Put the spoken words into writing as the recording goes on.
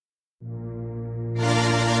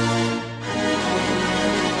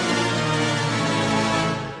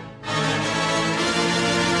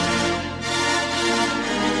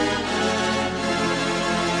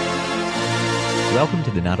Welcome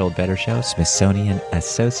to the Not Old Better Show, Smithsonian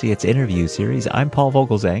Associates interview series. I'm Paul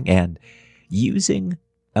Vogelzang, and using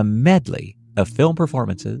a medley of film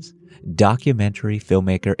performances, documentary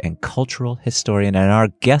filmmaker and cultural historian, and our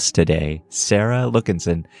guest today, Sara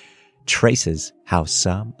Lukinson, traces how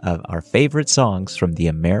some of our favorite songs from the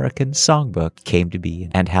American Songbook came to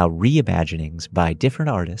be and how reimaginings by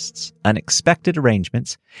different artists, unexpected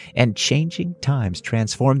arrangements, and changing times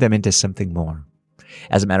transformed them into something more.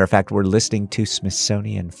 As a matter of fact, we're listening to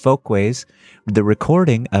Smithsonian Folkways, the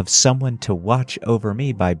recording of Someone to Watch Over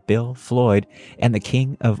Me by Bill Floyd and the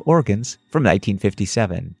King of Organs from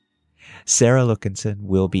 1957. Sara Lukinson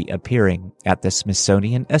will be appearing at the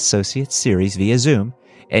Smithsonian Associates series via Zoom,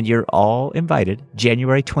 and you're all invited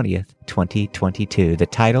January 20th, 2022. The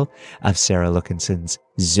title of Sara Lukinson's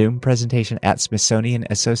Zoom presentation at Smithsonian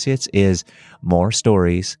Associates is More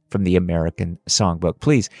Stories from the American Songbook.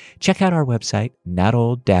 Please check out our website,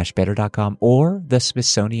 notold-better.com, or the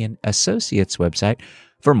Smithsonian Associates website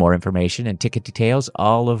for more information and ticket details,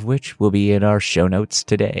 all of which will be in our show notes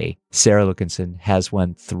today. Sara Lukinson has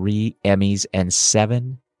won 3 Emmys and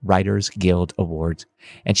 7 Writers Guild Awards,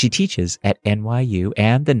 and she teaches at NYU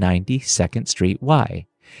and the 92nd Street Y.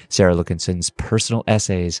 Sara Lukinson's personal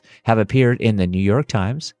essays have appeared in the New York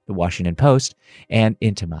Times, the Washington Post, and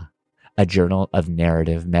Intima, a journal of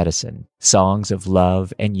narrative medicine. Songs of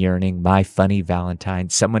Love and Yearning, My Funny Valentine,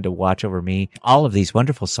 Someone to Watch Over Me, all of these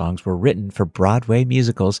wonderful songs were written for Broadway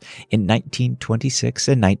musicals in 1926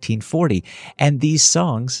 and 1940, and these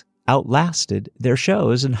songs outlasted their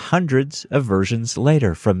shows and hundreds of versions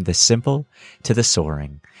later. From the simple to the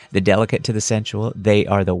soaring, the delicate to the sensual, they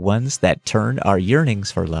are the ones that turn our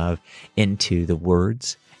yearnings for love into the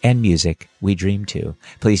words and music we dream to.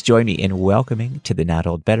 Please join me in welcoming to the Not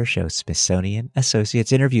Old Better Show Smithsonian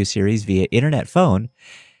Associates interview series via internet phone,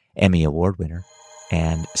 Emmy Award winner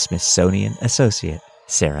and Smithsonian Associate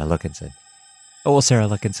Sara Lukinson. Oh, well, Sara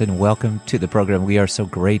Lukinson, welcome to the program. We are so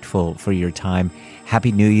grateful for your time.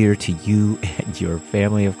 Happy New Year to you and your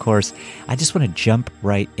family, of course. I just want to jump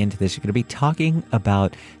right into this. You're going to be talking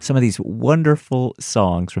about some of these wonderful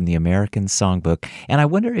songs from the American Songbook. And I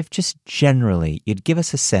wonder if just generally you'd give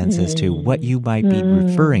us a sense as to what you might be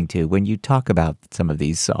referring to when you talk about some of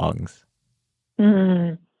these songs.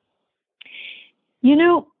 You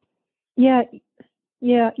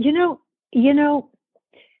know,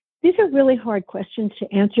 these are really hard questions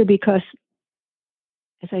to answer because,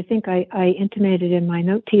 as I think I intimated in my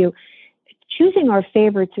note to you, choosing our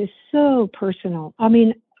favorites is so personal. I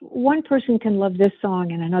mean, one person can love this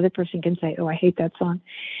song and another person can say, oh, I hate that song.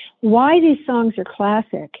 Why these songs are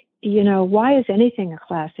classic, why is anything a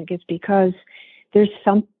classic? It's because there's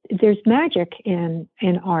magic in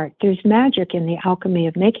art. There's magic in the alchemy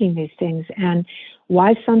of making these things, and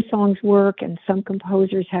why some songs work and some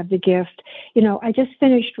composers have the gift. I just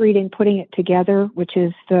finished reading Putting It Together, which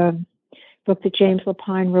is the book that James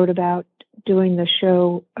Lapine wrote about doing the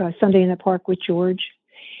show Sunday in the Park with George.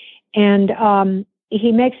 And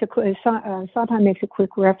he makes Sondheim makes a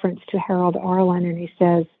quick reference to Harold Arlen, and he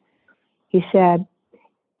said,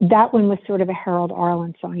 that one was sort of a Harold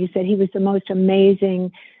Arlen song. He said he was the most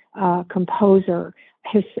amazing composer.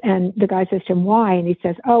 And the guy says to him, why? And he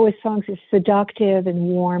says, oh, his songs are seductive and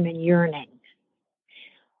warm and yearning.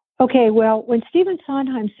 Okay, well, when Stephen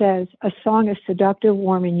Sondheim says a song is seductive,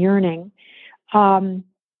 warm, and yearning,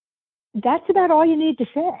 that's about all you need to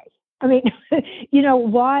say. I mean,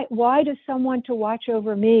 why does Someone to Watch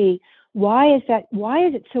Over Me? Why is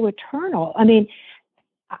it so eternal? I mean,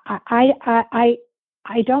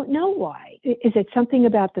 I don't know why. Is it something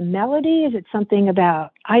about the melody? Is it something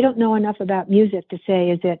about, I don't know enough about music to say,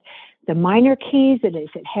 is it the minor keys? Is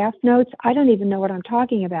it half notes? I don't even know what I'm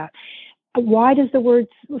talking about. Why does the word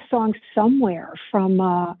song Somewhere from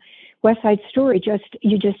West Side Story,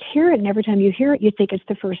 you just hear it, and every time you hear it, you think it's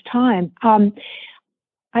the first time.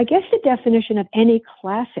 I guess the definition of any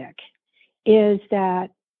classic is that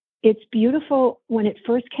it's beautiful when it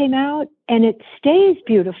first came out, and it stays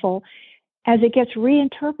beautiful as it gets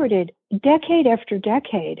reinterpreted decade after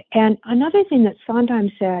decade. And another thing that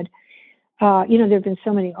Sondheim said, there have been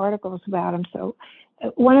so many articles about him. So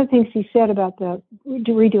one of the things he said about the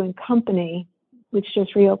redoing Company, which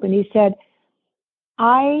just reopened, he said,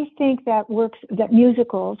 I think that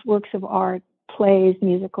musicals, works of art, plays,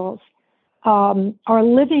 musicals, are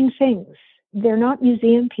living things. They're not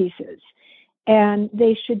museum pieces. And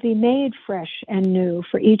they should be made fresh and new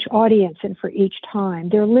for each audience and for each time.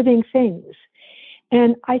 They're living things.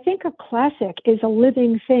 And I think a classic is a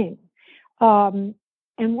living thing. And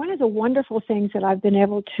one of the wonderful things that I've been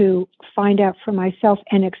able to find out for myself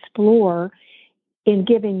and explore in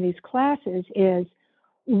giving these classes is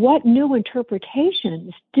what new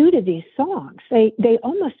interpretations do to these songs. They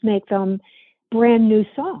almost make them brand new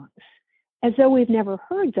songs, as though we've never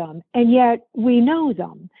heard them, and yet we know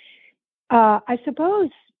them. I suppose,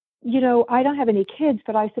 I don't have any kids,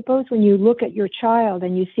 but I suppose when you look at your child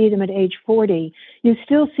and you see them at age 40, you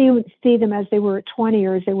still see them as they were at 20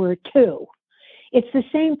 or as they were at 2. It's the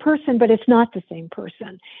same person, but it's not the same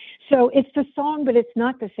person. So it's the song, but it's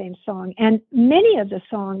not the same song. And many of the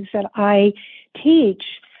songs that I teach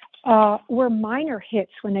were minor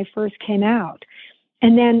hits when they first came out.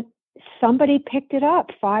 And then somebody picked it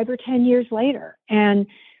up 5 or 10 years later and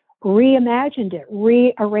reimagined it,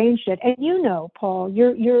 rearranged it. And Paul,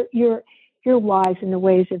 you're wise in the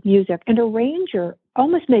ways of music. An arranger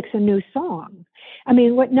almost makes a new song. I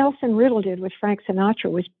mean, what Nelson Riddle did with Frank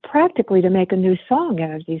Sinatra was practically to make a new song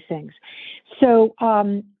out of these things. So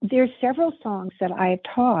there's several songs that I have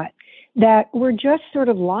taught that were just sort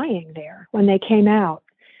of lying there when they came out.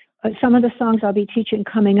 Some of the songs I'll be teaching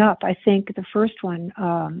coming up, I think the first one,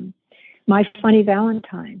 My Funny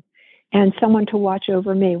Valentine, and Someone to Watch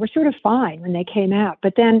Over Me were sort of fine when they came out.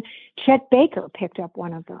 But then Chet Baker picked up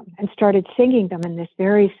one of them and started singing them in this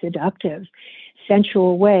very seductive,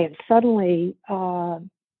 sensual way. And suddenly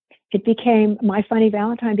it became, My Funny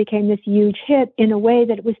Valentine became this huge hit in a way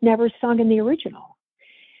that it was never sung in the original.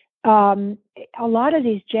 A lot of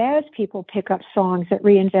these jazz people pick up songs that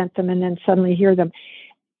reinvent them and then suddenly hear them.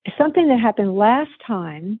 Something that happened last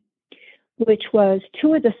time, which was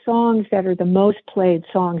 2 of the songs that are the most played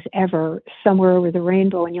songs ever, Somewhere Over the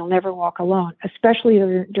Rainbow and You'll Never Walk Alone, especially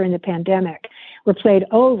during the pandemic, were played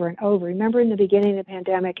over and over. Remember in the beginning of the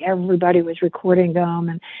pandemic, everybody was recording them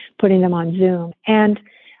and putting them on Zoom. And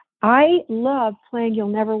I love playing You'll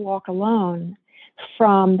Never Walk Alone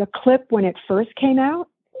from the clip when it first came out,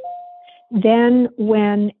 then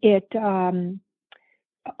when it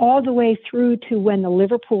all the way through to when the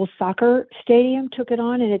Liverpool soccer stadium took it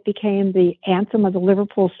on and it became the anthem of the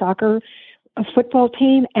Liverpool soccer football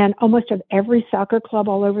team, and almost of every soccer club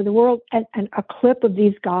all over the world, and a clip of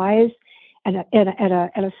these guys at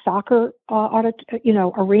a soccer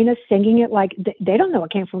arena singing it like they don't know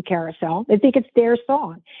it came from Carousel. They think it's their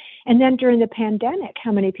song. And then during the pandemic,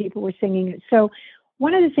 how many people were singing it? So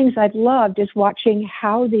one of the things I've loved is watching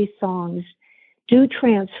how these songs do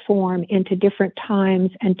transform into different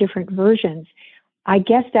times and different versions. I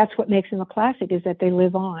guess that's what makes them a classic, is that they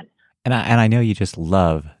live on. And I know you just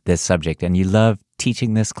love this subject and you love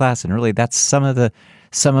teaching this class, and really that's some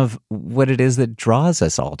of what it is that draws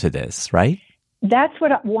us all to this, right? That's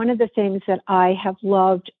one of the things that I have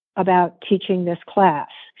loved about teaching this class.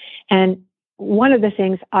 And one of the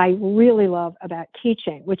things I really love about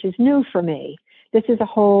teaching, which is new for me, this is a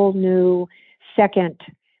whole new second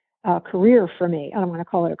career for me. I don't want to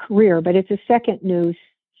call it a career, but it's a second new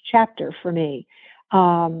chapter for me.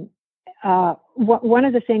 One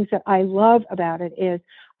of the things that I love about it is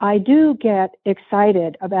I do get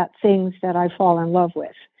excited about things that I fall in love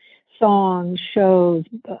with. Songs, shows,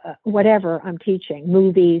 whatever I'm teaching,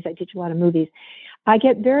 movies. I teach a lot of movies. I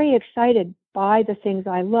get very excited by the things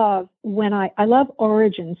I love when I love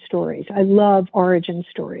origin stories. I love origin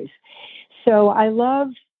stories. So I love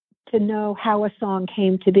to know how a song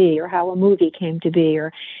came to be, or how a movie came to be,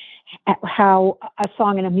 or how a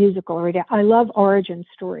song in a musical. I love origin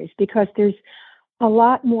stories because there's a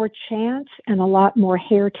lot more chance and a lot more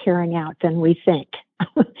hair tearing out than we think.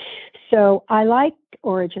 So I like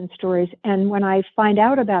origin stories, and when I find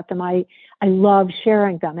out about them, I love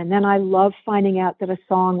sharing them. And then I love finding out that a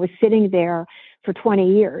song was sitting there for 20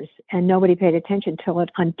 years and nobody paid attention to it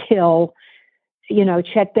until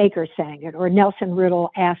Chet Baker sang it, or Nelson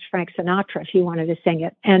Riddle asked Frank Sinatra if he wanted to sing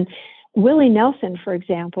it. And Willie Nelson, for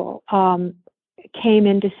example, came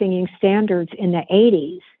into singing standards in the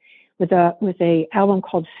 80s with a album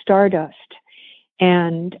called Stardust,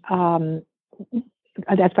 and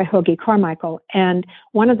that's by Hoagy Carmichael. And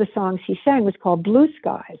one of the songs he sang was called Blue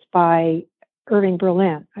Skies by Irving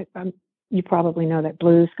Berlin. You probably know that,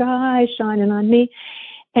 Blue Skies Shining on Me.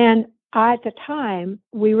 And at the time,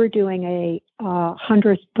 we were doing a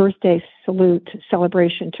 100th birthday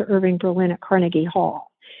celebration to Irving Berlin at Carnegie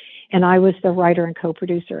Hall. And I was the writer and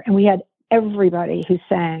co-producer. And we had everybody who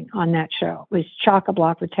sang on that show. It was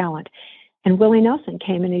chock-a-block with talent. And Willie Nelson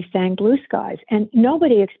came and he sang Blue Skies. And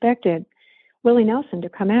nobody expected Willie Nelson to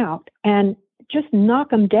come out and just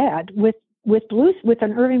knock him dead with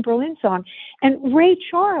an Irving Berlin song. And Ray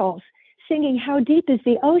Charles singing How Deep Is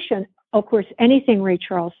the Ocean. Of course, anything Ray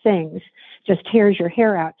Charles sings just tears your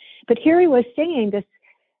hair out. But here he was singing this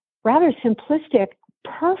rather simplistic,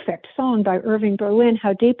 perfect song by Irving Berlin,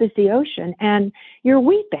 How Deep Is the Ocean, and you're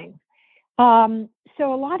weeping.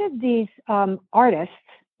 So a lot of these artists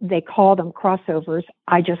they call them crossovers.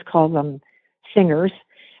 I just call them singers.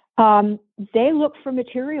 They look for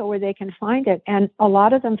material where they can find it. And a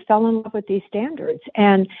lot of them fell in love with these standards.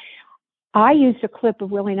 And I used a clip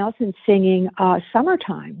of Willie Nelson singing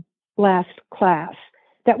Summertime last class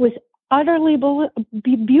that was utterly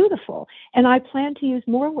beautiful. And I plan to use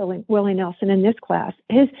more Willie Nelson in this class.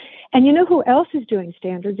 And you know who else is doing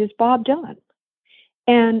standards is Bob Dylan.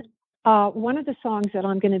 And one of the songs that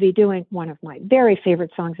I'm going to be doing, one of my very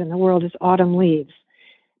favorite songs in the world, is Autumn Leaves,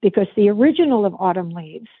 because the original of Autumn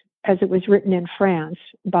Leaves, as it was written in France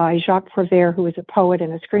by Jacques Prévert, who was a poet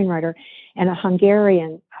and a screenwriter, and a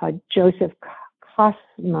Hungarian, Joseph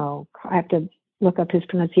Cosmo, I have to look up his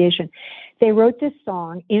pronunciation. They wrote this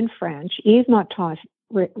song in French. Yves Montand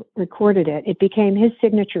recorded it. It became his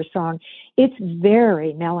signature song. It's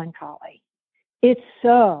very melancholy. It's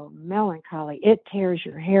so melancholy. It tears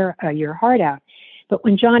your heart out. But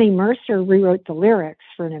when Johnny Mercer rewrote the lyrics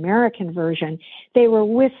for an American version, they were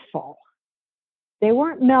wistful. They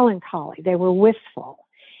weren't melancholy. They were wistful.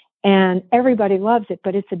 And everybody loves it,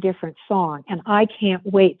 but it's a different song. And I can't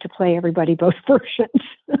wait to play everybody both versions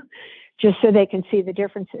just so they can see the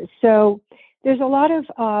differences. So there's a lot of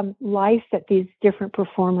life that these different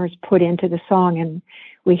performers put into the song, and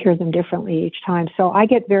we hear them differently each time. So I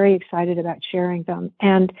get very excited about sharing them.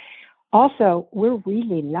 And also, we're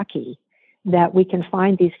really lucky that we can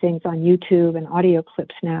find these things on YouTube and audio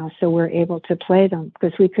clips now, so we're able to play them,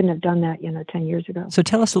 because we couldn't have done that, 10 years ago. So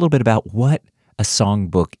tell us a little bit about what a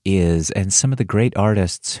songbook is and some of the great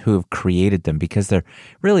artists who have created them, because they're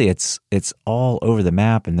really, it's all over the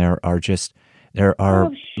map, and there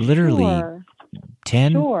are literally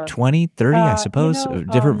 10, 20, 30, I suppose,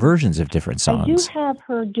 different versions of different songs. I do have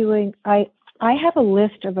her doing, I have a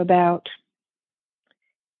list of about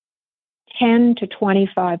 10 to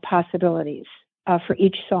 25 possibilities for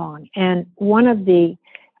each song. And one of the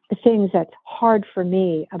things that's hard for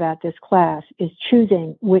me about this class is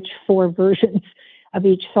choosing which 4 versions of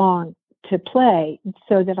each song to play,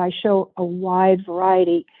 so that I show a wide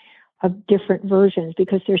variety of different versions,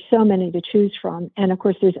 because there's so many to choose from. And of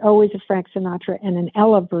course, there's always a Frank Sinatra and an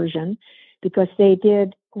Ella version, because they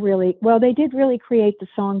did really create the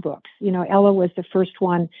songbooks. Ella was the first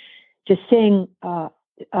one to sing,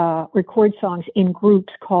 record songs in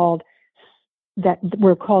groups that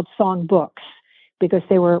were called songbooks, because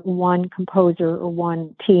they were one composer or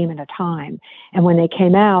one team at a time. And when they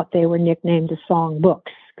came out, they were nicknamed the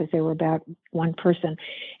songbooks, because they were about one person.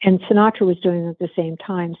 And Sinatra was doing it at the same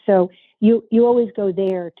time. So you always go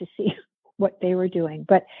there to see what they were doing.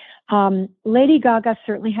 But Lady Gaga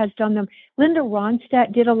certainly has done them. Linda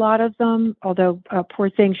Ronstadt did a lot of them, although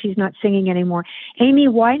poor thing, she's not singing anymore. Amy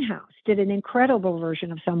Winehouse did an incredible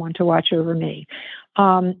version of Someone to Watch Over Me.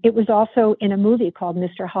 It was also in a movie called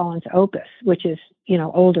Mr. Holland's Opus, which is,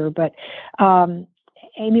 older, but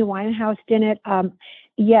Amy Winehouse did it.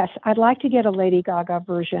 Yes, I'd like to get a Lady Gaga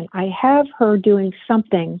version. I have her doing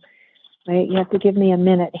something. Wait, you have to give me a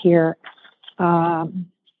minute here.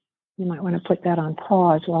 You might want to put that on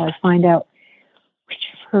pause while I find out which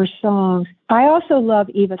of her songs. I also love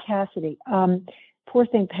Eva Cassidy. Poor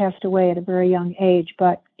thing passed away at a very young age,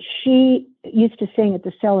 but she used to sing at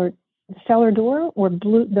the cellar door, or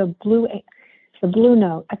the blue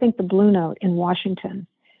note. I think the Blue Note in Washington.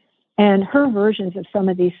 And her versions of some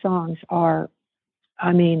of these songs are,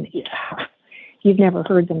 you've never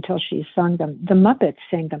heard them till she's sung them. The Muppets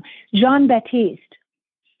sing them. Jean-Baptiste,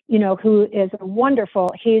 who is a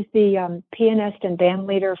wonderful, he's the pianist and band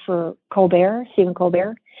leader for Stephen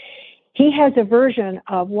Colbert. He has a version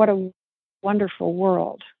of What a Wonderful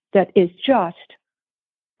World that is just,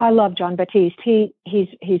 I love Jean-Baptiste. He's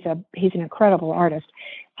an incredible artist.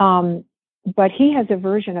 But he has a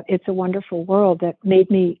version of It's a Wonderful World that made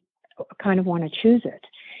me kind of want to choose it.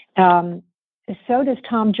 So does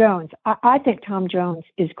Tom Jones. I think Tom Jones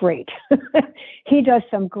is great. He does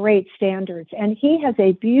some great standards, and he has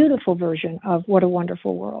a beautiful version of What a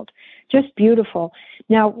Wonderful World. Just beautiful.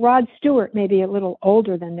 Now, Rod Stewart may be a little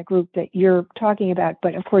older than the group that you're talking about,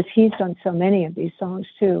 but of course he's done so many of these songs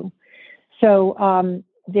too. So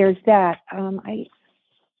there's that.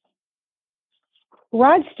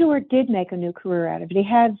 Rod Stewart did make a new career out of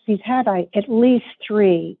it. He's had at least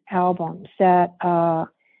 3 albums that,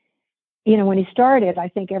 when he started, I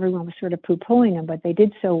think everyone was sort of poo-pooing him, but they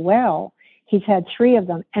did so well. He's had 3 of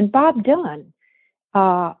them. And Bob Dylan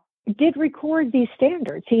did record these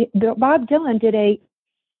standards. Bob Dylan did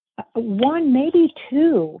one, maybe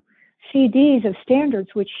 2 CDs of standards,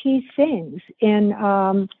 which he sings in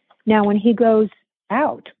now when he goes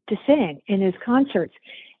out to sing in his concerts.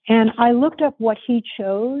 And I looked up what he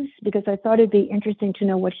chose, because I thought it'd be interesting to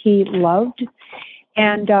know what he loved.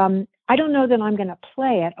 And I don't know that I'm going to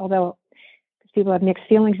play it, although people have mixed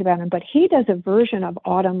feelings about him, but he does a version of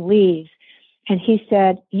Autumn Leaves. And he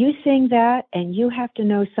said, you sing that and you have to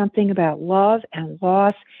know something about love and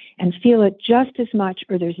loss and feel it just as much,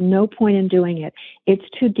 or there's no point in doing it. It's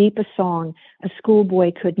too deep a song. A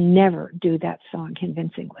schoolboy could never do that song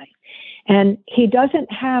convincingly. And he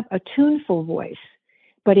doesn't have a tuneful voice,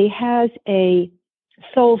 but he has a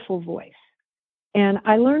soulful voice. And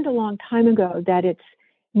I learned a long time ago that it's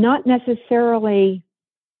not necessarily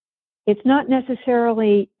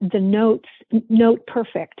the note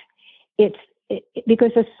perfect.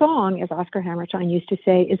 Because a song, as Oscar Hammerstein used to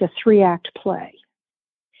say, is a 3-act play.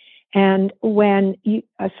 And when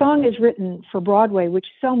a song is written for Broadway, which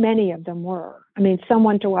so many of them were, I mean,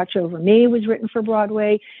 Someone to Watch Over Me was written for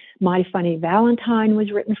Broadway. My Funny Valentine was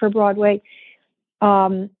written for Broadway.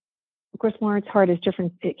 Of course, Lawrence Hart is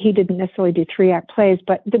different. He didn't necessarily do 3-act plays,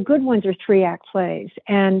 but the good ones are 3-act plays.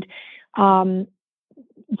 And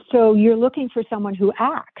so you're looking for someone who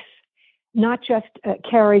acts, not just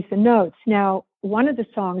carries the notes. Now, one of the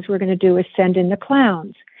songs we're going to do is Send in the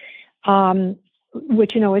Clowns,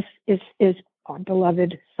 which, is our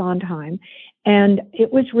beloved Sondheim. And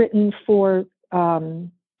it was written for the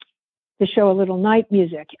show A Little Night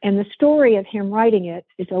Music. And the story of him writing it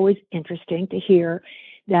is always interesting to hear,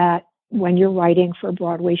 that when you're writing for a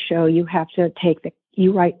Broadway show, you have to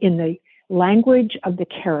you write in the language of the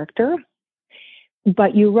character,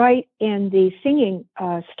 but you write in the singing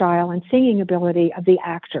style and singing ability of the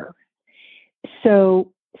actor.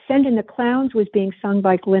 So Send in the Clowns was being sung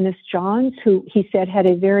by Glynis Johns, who he said had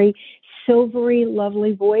a very silvery,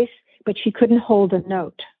 lovely voice, but she couldn't hold a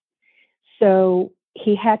note. So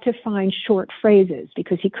he had to find short phrases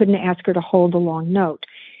because he couldn't ask her to hold a long note.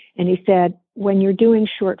 And he said, when you're doing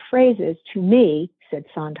short phrases, to me, said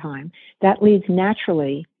Sondheim, that leads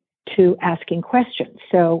naturally to asking questions.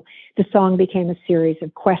 So the song became a series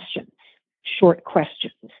of questions, short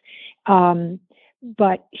questions.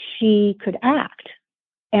 But she could act,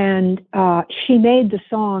 and she made the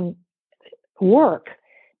song work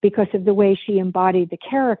because of the way she embodied the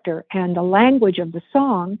character. And the language of the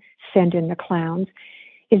song, Send in the Clowns,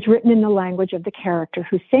 is written in the language of the character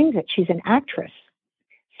who sings it. She's an actress.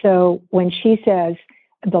 So when she says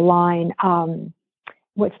the line,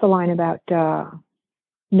 what's the line about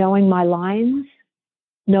knowing my lines?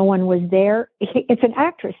 No one was there. It's an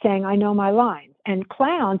actress saying, I know my lines. And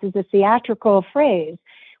clowns is a theatrical phrase.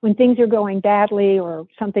 When things are going badly or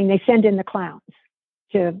something, they send in the clowns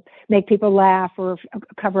to make people laugh or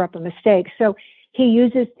cover up a mistake. So he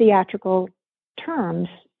uses theatrical terms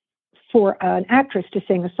for an actress to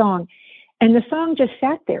sing a song. And the song just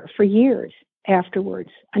sat there for years afterwards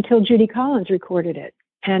until Judy Collins recorded it.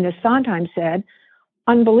 And as Sondheim said,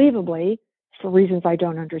 unbelievably, for reasons I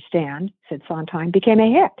don't understand, said Sondheim, became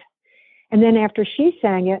a hit. And then after she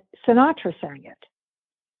sang it, Sinatra sang it.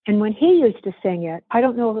 And when he used to sing it, I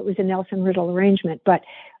don't know if it was a Nelson Riddle arrangement, but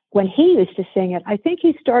when he used to sing it, I think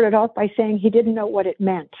he started off by saying he didn't know what it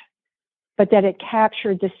meant, but that it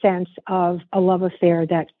captured the sense of a love affair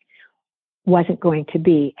that wasn't going to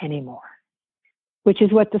be anymore, which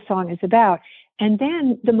is what the song is about. And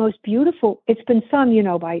then the most beautiful, it's been sung,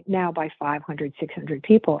 by 500, 600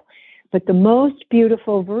 people, but the most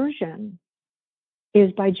beautiful version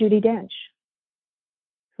is by Judi Dench,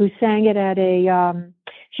 who sang it at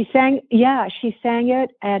she sang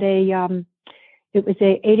it at it was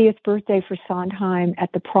a 80th birthday for Sondheim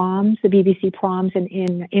at the proms, the BBC proms in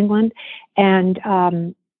England. And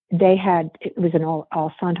it was an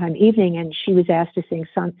all Sondheim evening, and she was asked to sing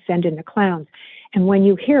Send in the Clowns. And when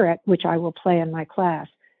you hear it, which I will play in my class,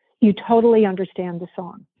 you totally understand the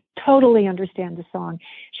song. Totally understand the song.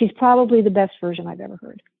 She's probably the best version I've ever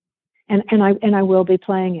heard. And I will be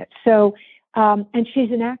playing it. So, and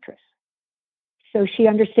she's an actress. So she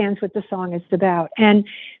understands what the song is about. And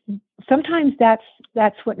sometimes that's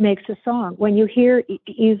what makes a song. When you hear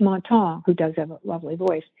Yves Montand, who does have a lovely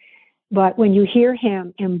voice, but when you hear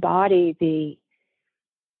him embody the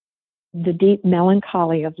deep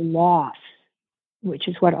melancholy of loss, which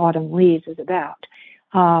is what Autumn Leaves is about,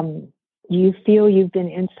 you feel you've been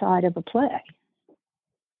inside of a play.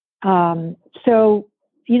 So,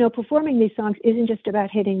 performing these songs isn't just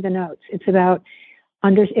about hitting the notes. It's about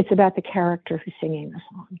the character who's singing the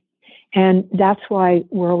song. And that's why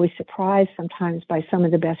we're always surprised sometimes by some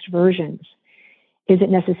of the best versions.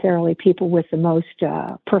 Isn't necessarily people with the most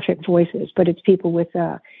perfect voices, but it's people with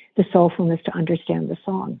the soulfulness to understand the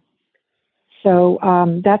song. So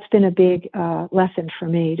that's been a big lesson for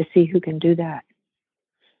me, to see who can do that.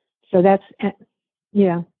 So that's,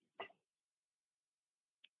 yeah.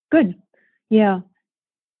 Good. Yeah.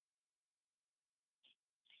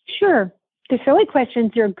 Sure. The silly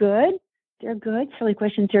questions are good. They're good. Silly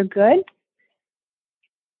questions are good.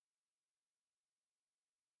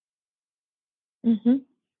 Hmm.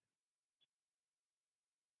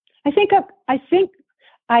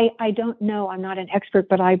 I don't know. I'm not an expert,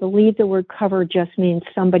 but I believe the word cover just means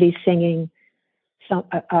somebody singing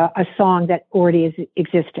a song that already is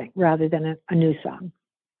existing rather than a new song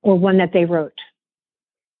or one that they wrote.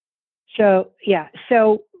 So yeah,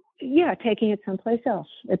 taking it someplace else.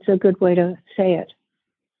 It's a good way to say it.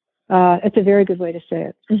 It's a very good way to say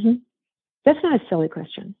it. Hmm. That's not a silly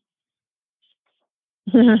question.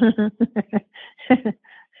 It's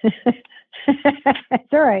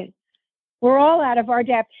all right. We're all out of our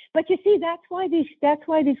depth. But you see, that's why these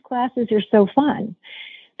classes are so fun,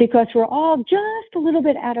 because we're all just a little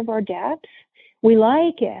bit out of our depth. We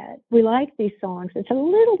like it. We like these songs. It's a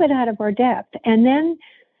little bit out of our depth. And then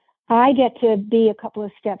I get to be a couple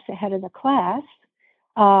of steps ahead of the class,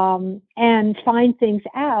 and find things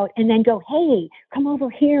out and then go, hey, come over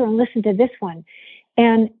here and listen to this one.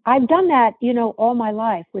 And I've done that, all my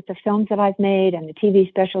life with the films that I've made and the TV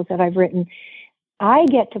specials that I've written. I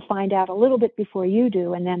get to find out a little bit before you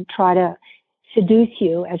do and then try to seduce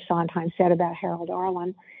you, as Sondheim said about Harold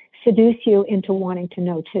Arlen, seduce you into wanting to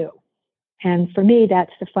know too. And for me,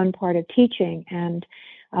 that's the fun part of teaching. And,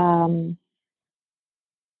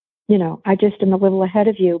 I just am a little ahead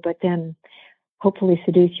of you, but then hopefully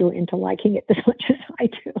seduce you into liking it as much as I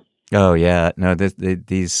do. Oh yeah, no,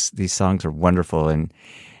 these songs are wonderful, and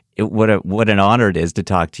what an honor it is to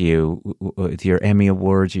talk to you with your Emmy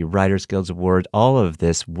Awards, your Writers Guild Award, all of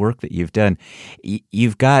this work that you've done.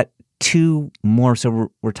 You've got two more,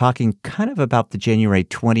 so we're talking kind of about the January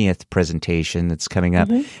 20th presentation that's coming up,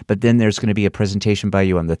 but then there's going to be a presentation by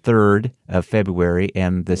you on the 3rd of February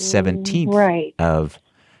and the 17th of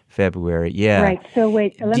February. Yeah. Right. So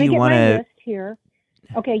wait, let me get my list here.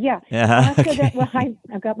 Okay, yeah. Okay.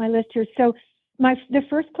 I've got my list here. So the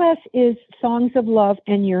first class is Songs of Love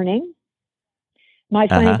and Yearning. My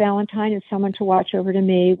Funny Valentine and Someone to Watch Over to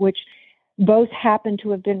Me, which both happen to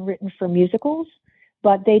have been written for musicals,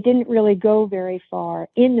 but they didn't really go very far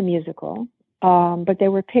in the musical, but they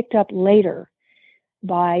were picked up later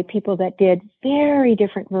by people that did very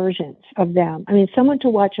different versions of them. I mean, Someone to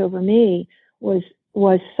Watch Over Me was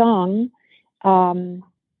sung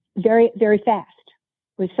very, very fast.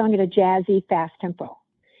 It was sung at a jazzy, fast tempo.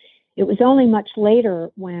 It was only much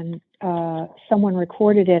later when someone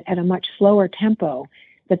recorded it at a much slower tempo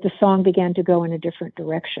that the song began to go in a different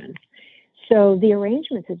direction. So the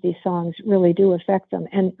arrangements of these songs really do affect them.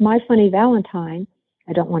 And My Funny Valentine,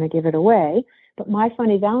 I don't want to give it away, but My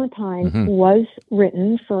Funny Valentine was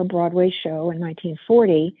written for a Broadway show in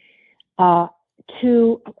 1940.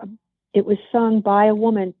 It was sung by a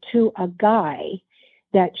woman to a guy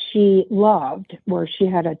that she loved, or she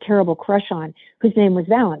had a terrible crush on, whose name was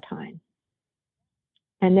Valentine.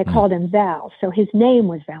 And they called him Val. So his name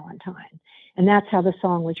was Valentine. And that's how the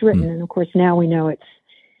song was written. And of course, now we know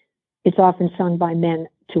it's often sung by men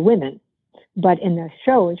to women. But in the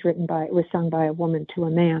show, it was sung by a woman to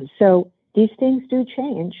a man. So these things do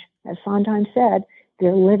change. As Sondheim said,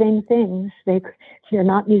 they're living things. They're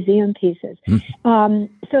not museum pieces.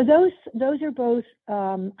 So those are both,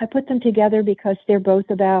 I put them together because they're both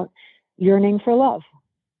about yearning for love.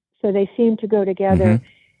 So they seem to go together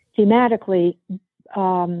thematically, which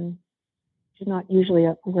is not usually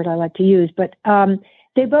a word I like to use, but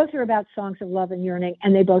they both are about songs of love and yearning,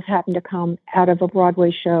 and they both happen to come out of a Broadway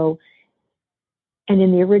show. And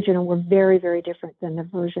in the original were very, very different than the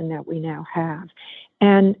version that we now have.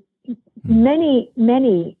 And many,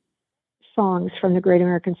 many songs from the Great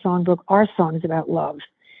American Songbook are songs about love.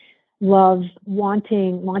 Love,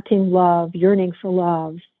 wanting love, yearning for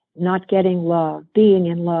love, not getting love, being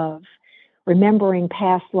in love, remembering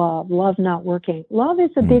past love not working. Love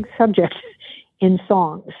is a big subject in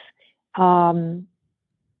songs.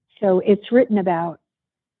 So it's written about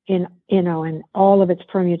in all of its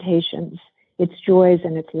permutations, its joys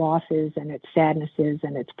and its losses and its sadnesses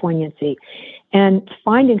and its poignancy. And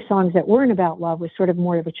finding songs that weren't about love was sort of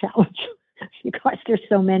more of a challenge because there's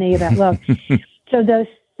so many about love. So the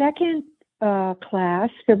second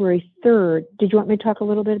class, February 3rd, did you want me to talk a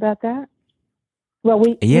little bit about that? Well,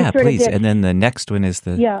 we please. And then the next one is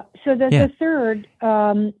the the third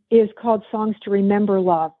is called Songs to Remember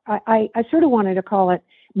Love. I sort of wanted to call it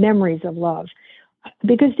Memories of Love,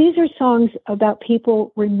 because these are songs about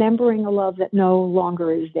people remembering a love that no longer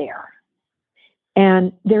is there.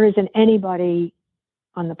 And there isn't anybody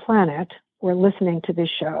on the planet or listening to this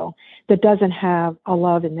show that doesn't have a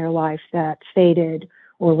love in their life that faded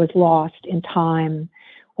or was lost in time,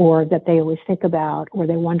 or that they always think about, or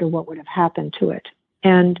they wonder what would have happened to it.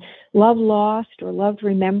 And Love Lost or Love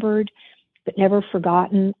Remembered but Never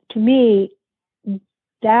Forgotten, to me,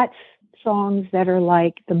 that's songs that are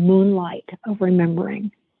like the moonlight of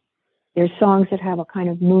remembering. There's songs that have a kind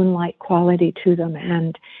of moonlight quality to them,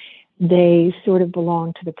 and they sort of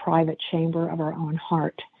belong to the private chamber of our own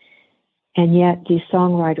heart. And yet these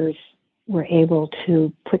songwriters were able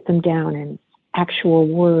to put them down in actual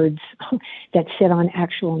words that sit on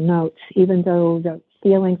actual notes, even though the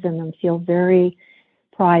feelings in them feel very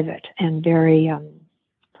private and very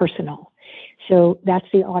personal. So that's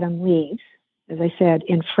The Autumn Leaves, as I said,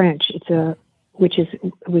 in French. It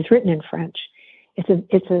was written in French. It's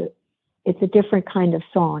a different kind of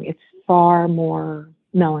song. It's far more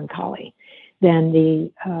melancholy than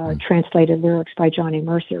the translated lyrics by Johnny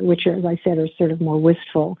Mercer, which, as I said, are sort of more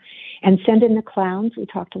wistful. And Send in the Clowns, we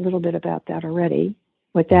talked a little bit about that already,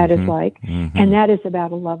 what that is like. And that is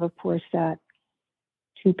about a love, of course, that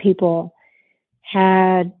two people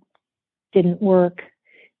didn't work,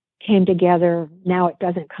 came together. Now it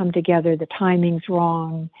doesn't come together. The timing's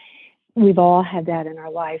wrong. We've all had that in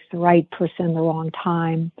our life, the right person, the wrong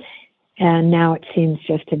time. And now it seems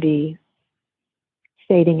just to be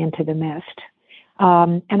fading into the mist.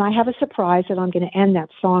 And I have a surprise that I'm going to end that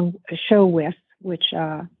show with, which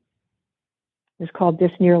is called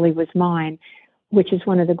This Nearly Was Mine, which is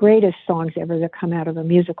one of the greatest songs ever that come out of a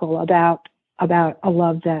musical about a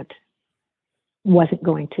love that wasn't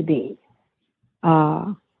going to be.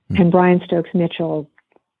 And Brian Stokes Mitchell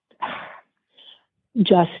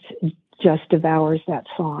just devours that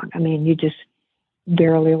song. I mean, you just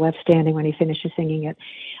barely left standing when he finishes singing it.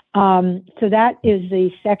 So that is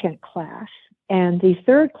the second class. And the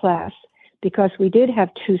third class, because we did have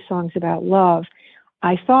two songs about love,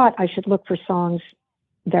 I thought I should look for songs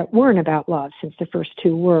that weren't about love, since the first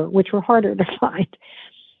two were, which were harder to find.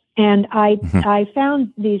 And I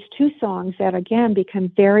found these two songs that, again, become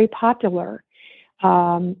very popular,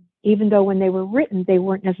 even though when they were written, they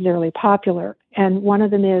weren't necessarily popular. And one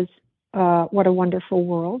of them is What a Wonderful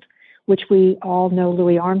World, which we all know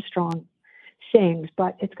Louis Armstrong sings,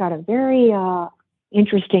 but it's got a very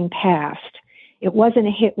interesting past. It wasn't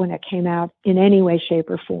a hit when it came out in any way, shape,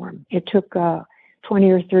 or form. It took 20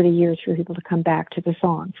 or 30 years for people to come back to the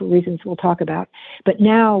song for reasons we'll talk about. But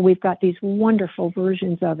now we've got these wonderful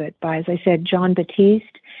versions of it by, as I said, Jon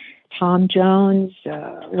Batiste, Tom Jones,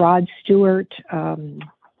 Rod Stewart.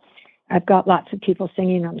 I've got lots of people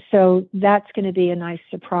singing them. So that's going to be a nice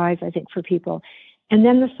surprise, I think, for people. And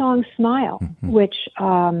then the song Smile, which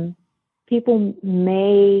people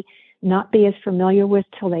may not be as familiar with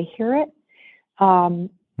till they hear it.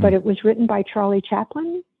 But it was written by Charlie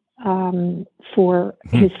Chaplin for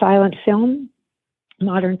his silent film,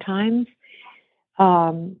 Modern Times.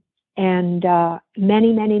 And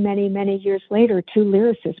many, many, many, many years later, two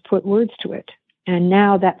lyricists put words to it. And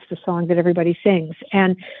now that's the song that everybody sings.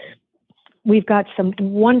 And we've got some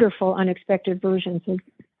wonderful, unexpected versions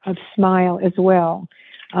of Smile as well.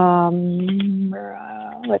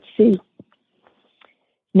 Let's see.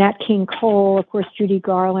 Nat King Cole, of course, Judy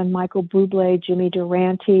Garland, Michael Bublé, Jimmy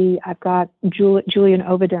Durante. I've got Julian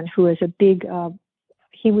Ovidon, who is a big,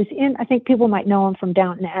 he was in, I think people might know him from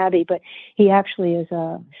Downton Abbey, but he actually is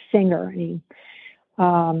a singer.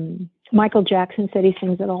 And Michael Jackson said he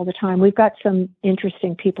sings it all the time. We've got some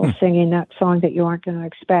interesting people singing that song that you aren't going to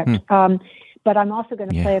expect. But I'm also going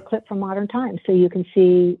to play a clip from Modern Times so you can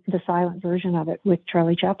see the silent version of it with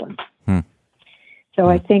Charlie Chaplin. So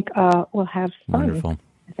I think we'll have fun. Wonderful.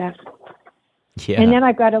 With that. Yeah. And then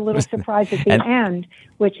I've got a little surprise at the end,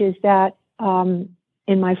 which is that in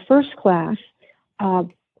my first class, I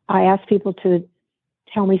asked people to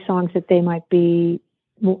tell me songs that they might be,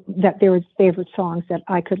 that they were favorite songs that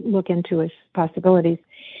I could look into as possibilities.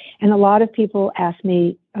 And a lot of people asked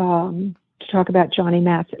me to talk about Johnny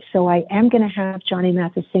Mathis. So I am going to have Johnny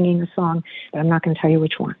Mathis singing a song, but I'm not going to tell you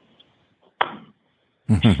which one.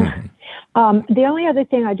 The only other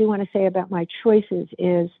thing I do want to say about my choices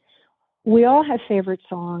is we all have favorite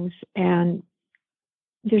songs, and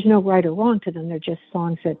there's no right or wrong to them. They're just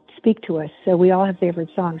songs that speak to us. So we all have favorite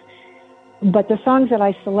songs. But the songs that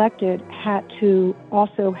I selected had to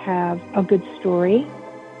also have a good story,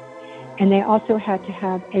 and they also had to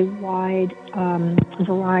have a wide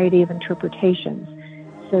variety of interpretations,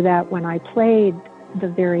 so that when I played the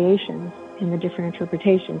variations in the different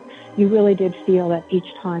interpretations, you really did feel that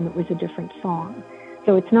each time it was a different song.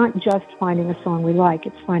 So it's not just finding a song we like,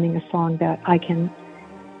 it's finding a song that I can,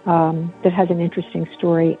 that has an interesting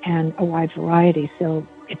story and a wide variety. So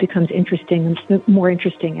it becomes interesting and more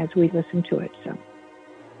interesting as we listen to it. So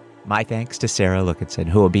My thanks to Sara Lukinson,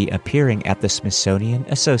 who will be appearing at the Smithsonian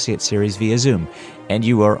Associate Series via Zoom. And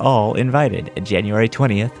you are all invited, January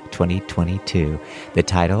 20th, 2022. The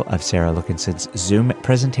title of Sara Lukinson's Zoom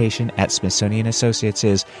presentation at Smithsonian Associates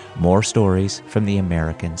is More Stories from the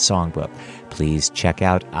American Songbook. Please check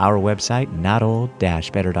out our website,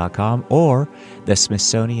 notold-better.com, or the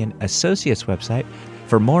Smithsonian Associates website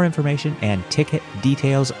for more information and ticket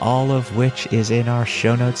details, all of which is in our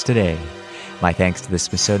show notes today. My thanks to the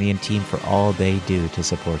Smithsonian team for all they do to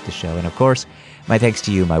support the show. And of course, my thanks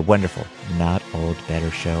to you, my wonderful Not Old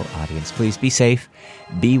Better Show audience. Please be safe,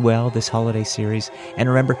 be well this holiday series, and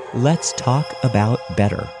remember, let's talk about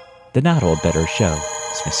better. The Not Old Better Show,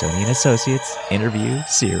 Smithsonian Associates Interview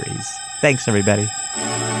Series. Thanks, everybody.